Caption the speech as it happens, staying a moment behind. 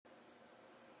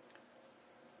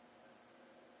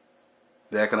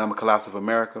the economic collapse of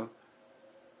America,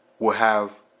 will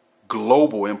have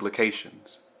global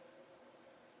implications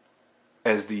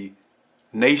as the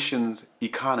nation's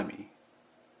economy,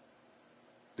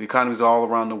 the economies all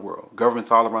around the world, governments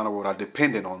all around the world are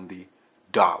dependent on the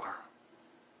dollar.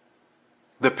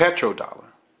 The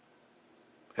petrodollar,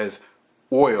 as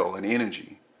oil and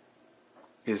energy,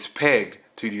 is pegged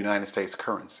to the United States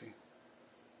currency.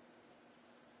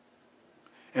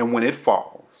 And when it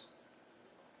falls,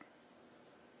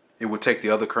 it will take the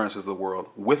other currencies of the world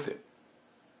with it.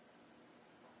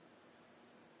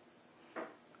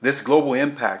 This global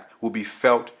impact will be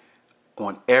felt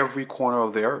on every corner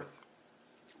of the earth,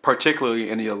 particularly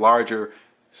in the larger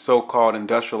so-called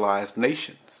industrialized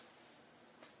nations.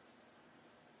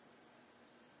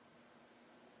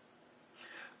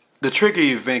 The trigger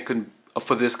event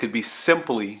for this could be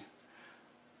simply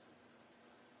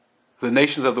the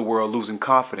nations of the world losing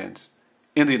confidence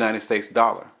in the United States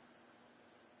dollar.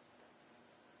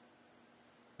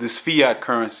 This fiat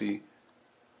currency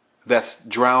that's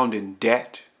drowned in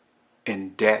debt,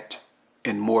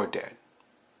 and more debt.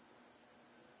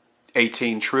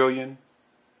 18 trillion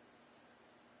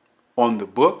on the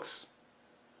books,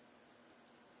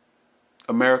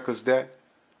 America's debt,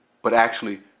 but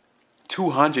actually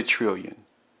 200 trillion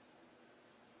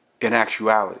in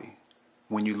actuality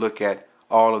when you look at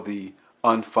all of the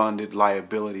unfunded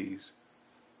liabilities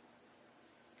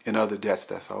and other debts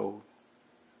that's owed.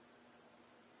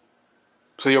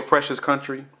 So your precious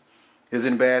country is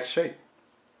in bad shape.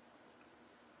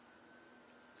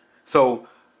 So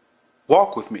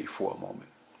walk with me for a moment.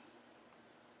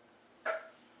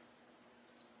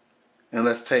 And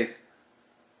let's take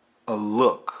a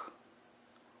look,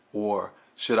 or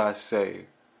should I say,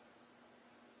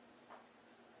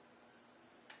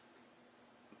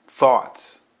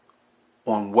 thoughts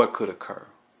on what could occur.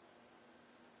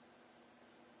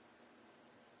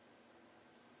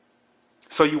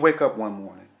 So you wake up one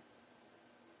morning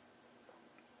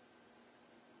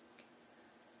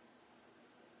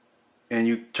and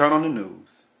you turn on the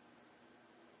news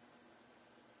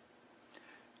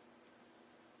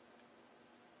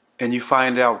and you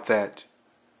find out that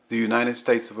the United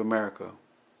States of America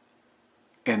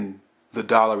and the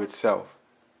dollar itself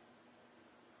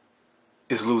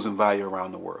is losing value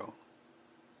around the world.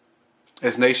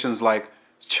 As nations like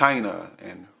China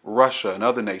and Russia and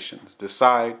other nations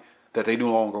decide that they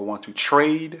no longer want to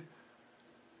trade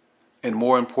and,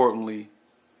 more importantly,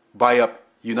 buy up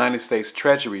United States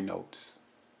Treasury notes,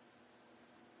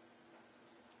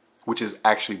 which is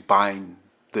actually buying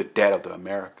the debt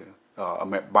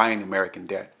of buying American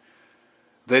debt.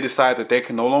 They decide that they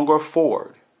can no longer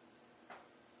afford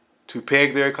to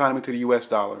peg their economy to the US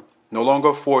dollar, no longer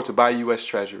afford to buy US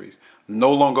Treasuries,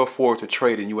 no longer afford to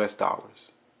trade in US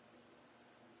dollars.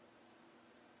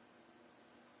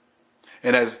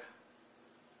 And as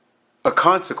a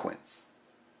consequence,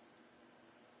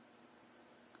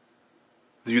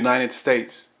 the United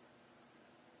States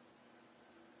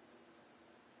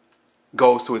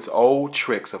goes to its old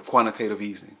tricks of quantitative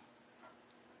easing,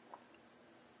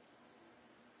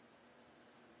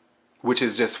 which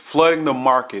is just flooding the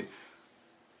market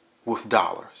with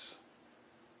dollars.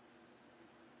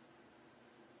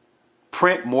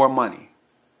 Print more money.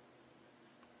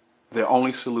 Their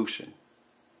only solution.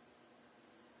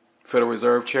 Federal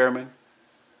Reserve Chairman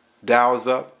dials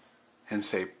up and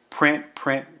say, print,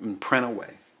 print, and print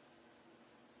away.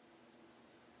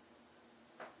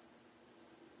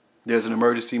 There's an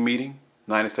emergency meeting.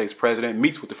 The United States President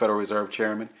meets with the Federal Reserve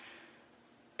Chairman,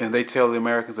 and they tell the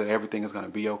Americans that everything is going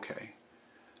to be okay,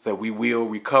 that we will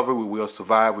recover, we will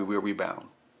survive, we will rebound.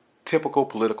 Typical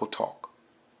political talk.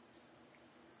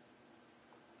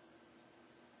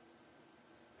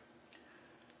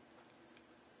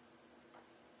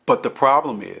 But the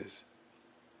problem is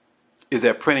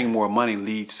that printing more money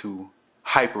leads to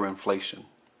hyperinflation.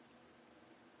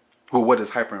 Well, what does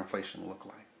hyperinflation look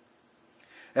like?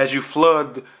 As you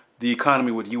flood the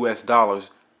economy with US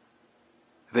dollars,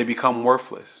 they become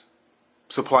worthless.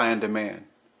 Supply and demand.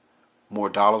 More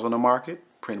dollars on the market,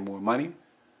 print more money.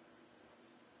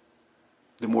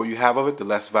 The more you have of it, the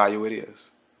less value it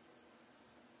is.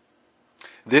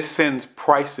 This sends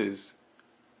prices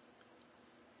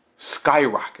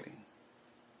skyrocketing.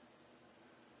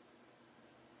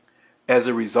 As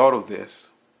a result of this,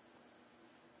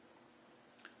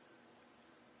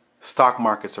 stock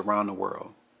markets around the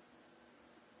world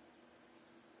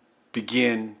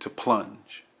begin to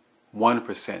plunge. 1%,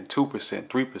 2%,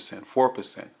 3%,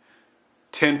 4%,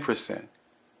 10%,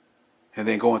 and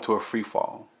then go into a free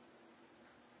fall.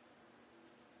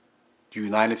 The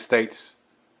United States,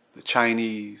 the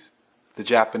Chinese, the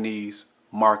Japanese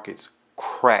markets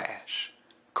crash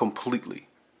completely.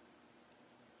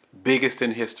 Biggest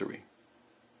in history.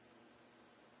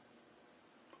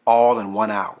 All in 1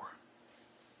 hour.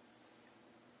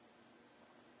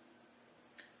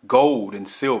 Gold and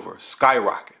silver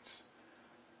skyrockets.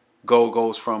 Gold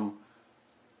goes from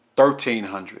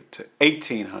 1,300 to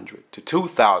 1,800 to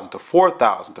 2,000 to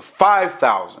 4,000 to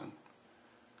 5,000.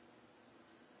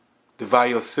 The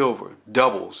value of silver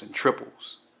doubles and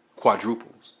triples, quadruples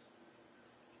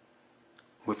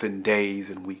within days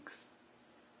and weeks.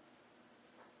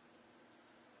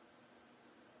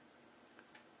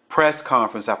 Press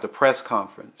conference after press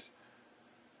conference,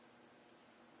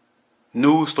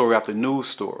 news story after news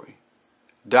story,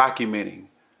 documenting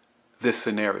this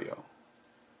scenario.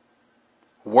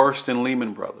 Worse than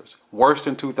Lehman Brothers, worse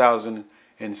than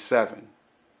 2007.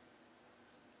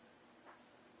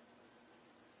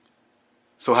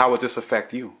 So how would this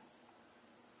affect you?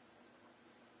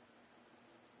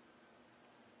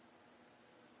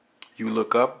 You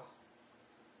look up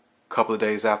a couple of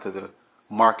days after the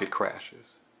market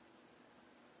crashes.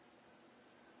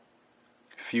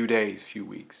 Few days, few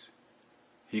weeks.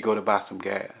 You go to buy some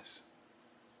gas.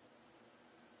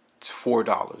 It's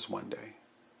 $4 one day.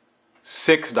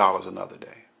 $6 another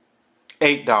day.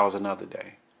 $8 another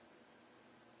day.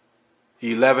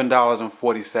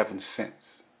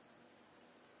 $11.47.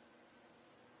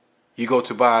 You go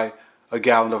to buy a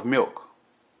gallon of milk.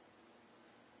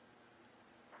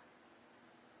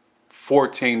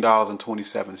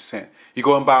 $14.27. You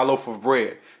go and buy a loaf of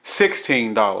bread.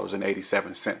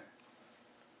 $16.87.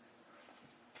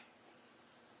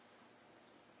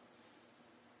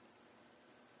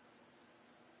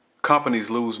 Companies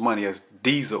lose money as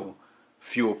diesel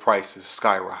fuel prices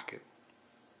skyrocket.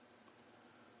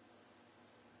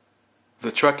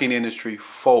 The trucking industry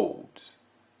folds.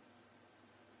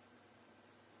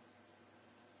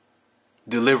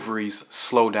 Deliveries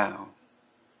slow down.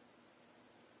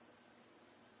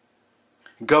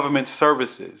 Government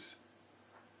services,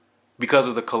 because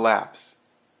of the collapse,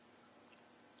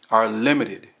 are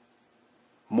limited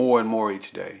more and more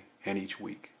each day and each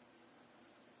week.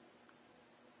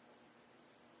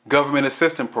 Government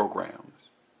assistance programs,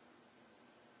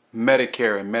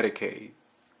 Medicare and Medicaid,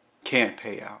 can't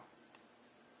pay out.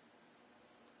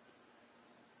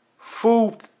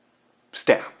 Food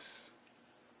stamps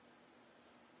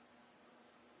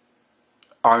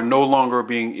are no longer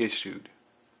being issued.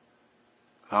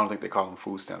 I don't think they call them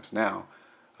food stamps now.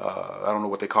 I don't know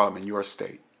what they call them in your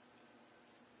state.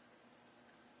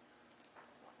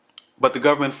 But the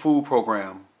government food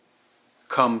program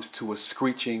comes to a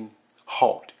screeching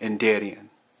halt and dead end.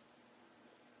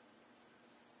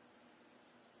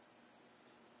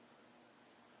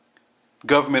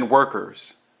 Government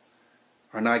workers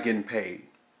are not getting paid,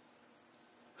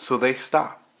 so they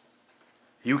stop.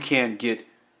 You can't get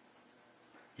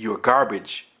your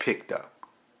garbage picked up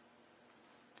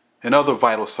and other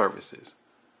vital services.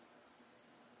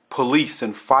 Police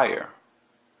and fire,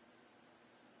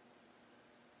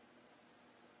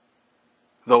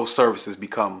 those services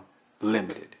become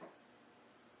limited.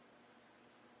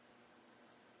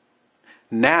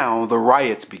 Now the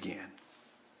riots begin.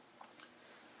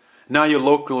 Now your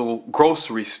local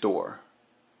grocery store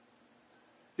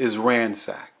is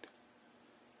ransacked.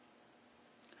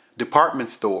 Department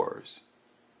stores,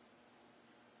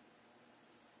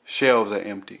 shelves are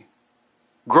empty.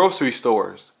 Grocery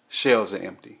stores, shelves are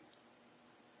empty.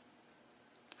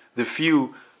 The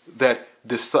few that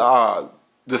decide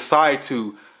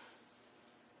to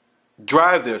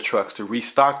drive their trucks to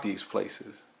restock these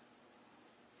places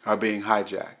are being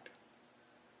hijacked.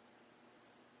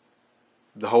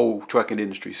 The whole trucking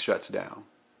industry shuts down.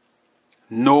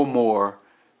 No more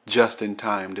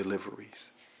just-in-time deliveries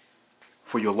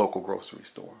for your local grocery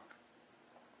store.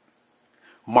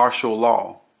 Martial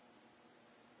law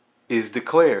is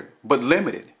declared, but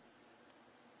limited,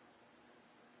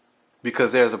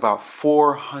 because there's about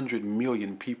 400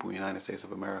 million people in the United States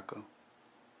of America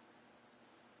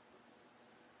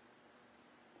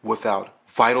without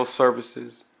vital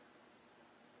services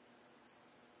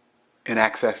and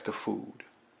access to food.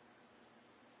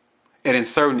 And in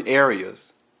certain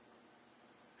areas,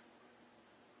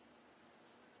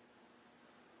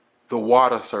 the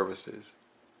water services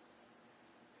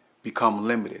become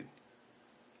limited.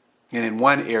 And in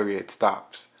one area it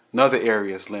stops. Another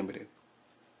area is limited.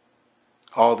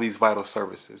 All these vital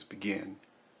services begin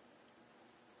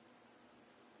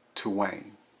to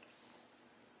wane.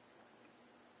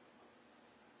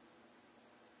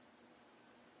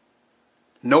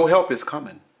 No help is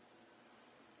coming.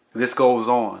 This goes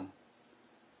on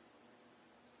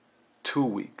 2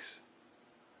 weeks,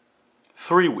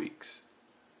 3 weeks,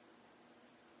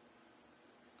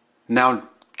 Now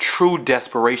true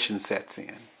desperation sets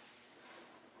in.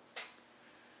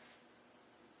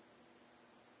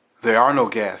 There are no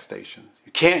gas stations.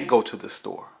 You can't go to the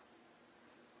store.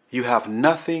 You have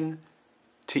nothing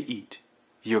to eat.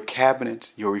 Your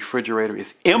cabinets, your refrigerator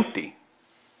is empty.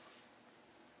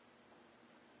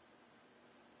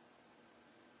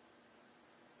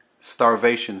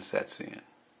 Starvation sets in.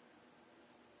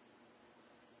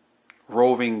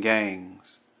 Roving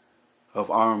gangs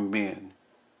of armed men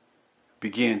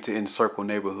begin to encircle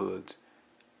neighborhoods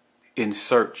in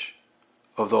search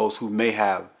of those who may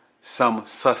have some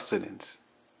sustenance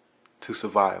to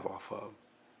survive off of,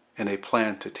 and they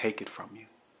plan to take it from you.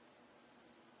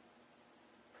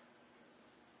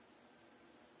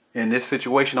 In this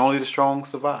situation, only the strong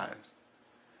survives.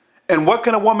 And what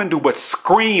can a woman do but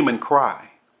scream and cry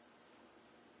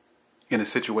in a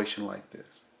situation like this?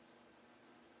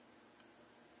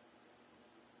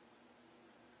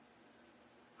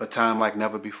 A time like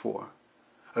never before.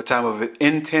 A time of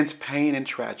intense pain and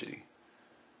tragedy.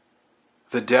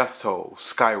 The death toll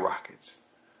skyrockets.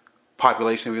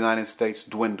 Population of the United States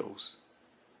dwindles.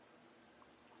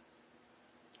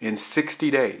 In 60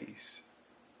 days,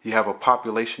 you have a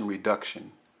population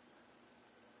reduction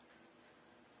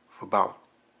of about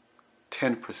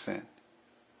 10%.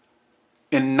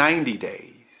 In 90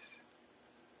 days,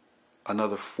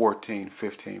 another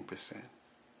 14-15%.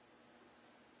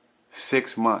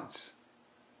 6 months,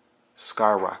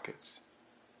 skyrockets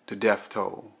to death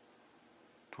toll,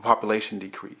 to population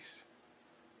decrease,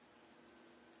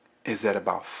 is at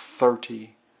about 30%.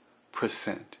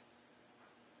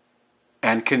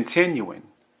 And continuing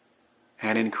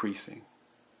and increasing.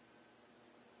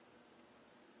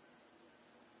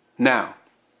 Now,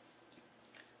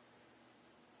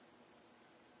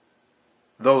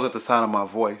 those at the sound of my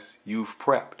voice, you've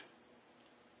prepped.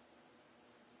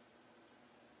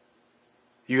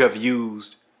 You have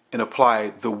used and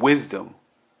applied the wisdom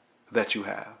that you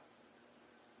have.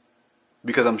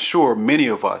 Because I'm sure many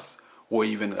of us, or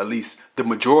even at least the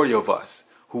majority of us,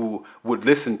 who would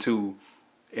listen to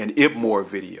an Ibmore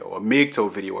video, a Migto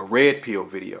video, a Red Pill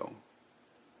video,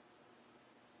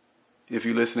 if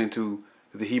you're listening to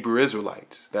the Hebrew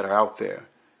Israelites that are out there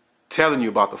telling you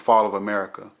about the fall of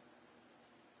America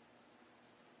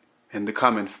and the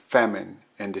coming famine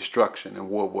and destruction in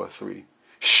World War III,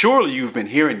 surely you've been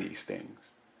hearing these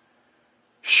things.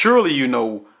 Surely you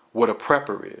know what a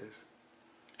prepper is.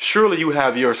 Surely you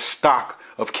have your stock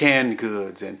of canned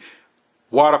goods and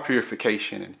water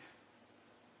purification and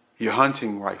your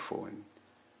hunting rifle and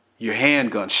your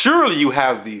handgun. Surely you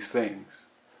have these things.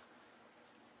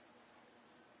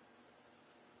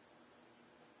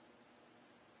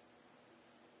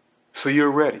 So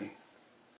you're ready.